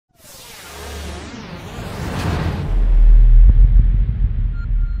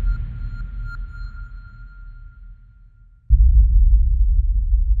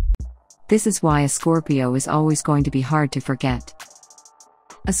This is why a Scorpio is always going to be hard to forget.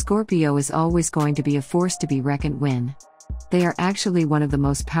 A Scorpio is always going to be a force to be reckoned with. They are actually one of the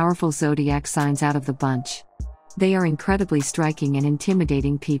most powerful zodiac signs out of the bunch. They are incredibly striking and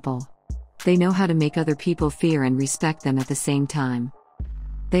intimidating people. They know how to make other people fear and respect them at the same time.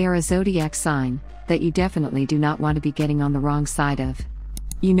 They are a zodiac sign that you definitely do not want to be getting on the wrong side of.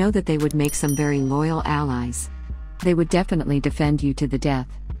 You know that they would make some very loyal allies. They would definitely defend you to the death.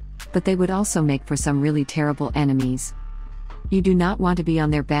 But they would also make for some really terrible enemies. You do not want to be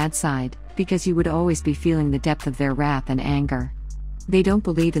on their bad side, because you would always be feeling the depth of their wrath and anger. They don't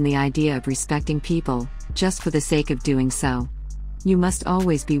believe in the idea of respecting people, just for the sake of doing so. You must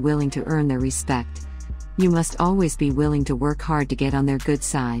always be willing to earn their respect. You must always be willing to work hard to get on their good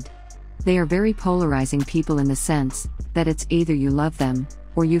side. They are very polarizing people in the sense that it's either you love them,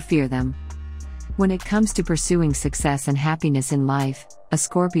 or you fear them. When it comes to pursuing success and happiness in life, a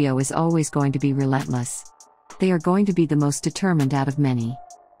Scorpio is always going to be relentless. They are going to be the most determined out of many.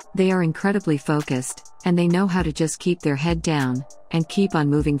 They are incredibly focused, and they know how to just keep their head down, and keep on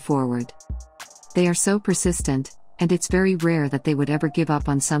moving forward. They are so persistent, and it's very rare that they would ever give up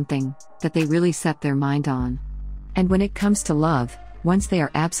on something that they really set their mind on. And when it comes to love, once they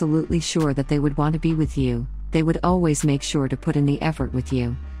are absolutely sure that they would want to be with you, they would always make sure to put in the effort with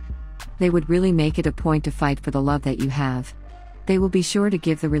you. They would really make it a point to fight for the love that you have. They will be sure to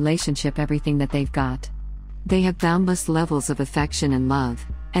give the relationship everything that they've got. They have boundless levels of affection and love,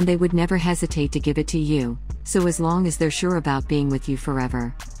 and they would never hesitate to give it to you, so as long as they're sure about being with you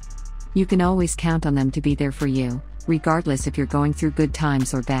forever. You can always count on them to be there for you, regardless if you're going through good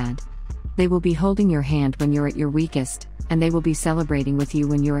times or bad. They will be holding your hand when you're at your weakest, and they will be celebrating with you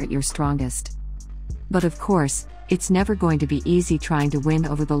when you're at your strongest. But of course, it's never going to be easy trying to win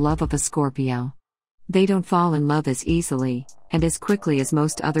over the love of a Scorpio. They don't fall in love as easily, and as quickly as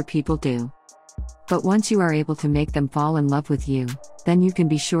most other people do. But once you are able to make them fall in love with you, then you can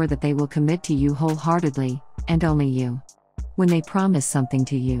be sure that they will commit to you wholeheartedly, and only you. When they promise something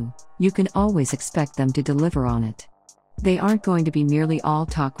to you, you can always expect them to deliver on it. They aren't going to be merely all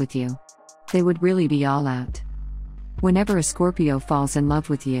talk with you. They would really be all out. Whenever a Scorpio falls in love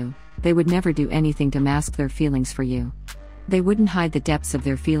with you, they would never do anything to mask their feelings for you. They wouldn't hide the depths of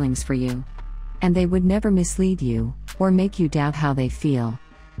their feelings for you. And they would never mislead you, or make you doubt how they feel.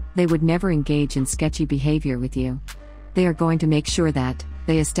 They would never engage in sketchy behavior with you. They are going to make sure that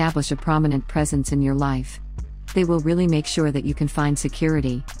they establish a prominent presence in your life. They will really make sure that you can find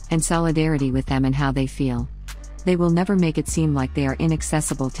security and solidarity with them and how they feel. They will never make it seem like they are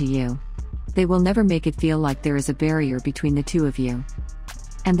inaccessible to you. They will never make it feel like there is a barrier between the two of you.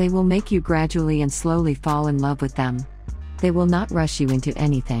 And they will make you gradually and slowly fall in love with them. They will not rush you into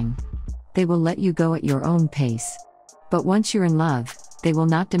anything. They will let you go at your own pace. But once you're in love, they will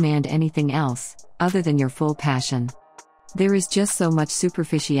not demand anything else, other than your full passion. There is just so much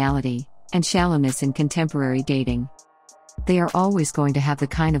superficiality and shallowness in contemporary dating. They are always going to have the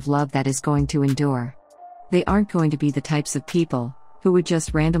kind of love that is going to endure. They aren't going to be the types of people who would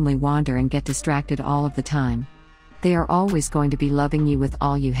just randomly wander and get distracted all of the time. They are always going to be loving you with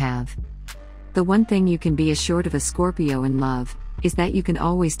all you have. The one thing you can be assured of a Scorpio in love is that you can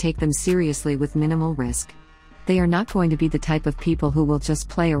always take them seriously with minimal risk. They are not going to be the type of people who will just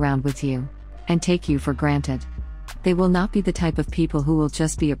play around with you and take you for granted. They will not be the type of people who will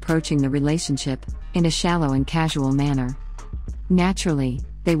just be approaching the relationship in a shallow and casual manner. Naturally,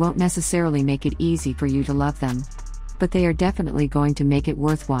 they won't necessarily make it easy for you to love them, but they are definitely going to make it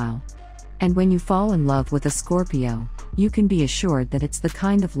worthwhile. And when you fall in love with a Scorpio, you can be assured that it's the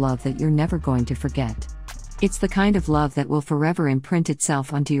kind of love that you're never going to forget. It's the kind of love that will forever imprint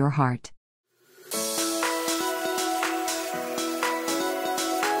itself onto your heart.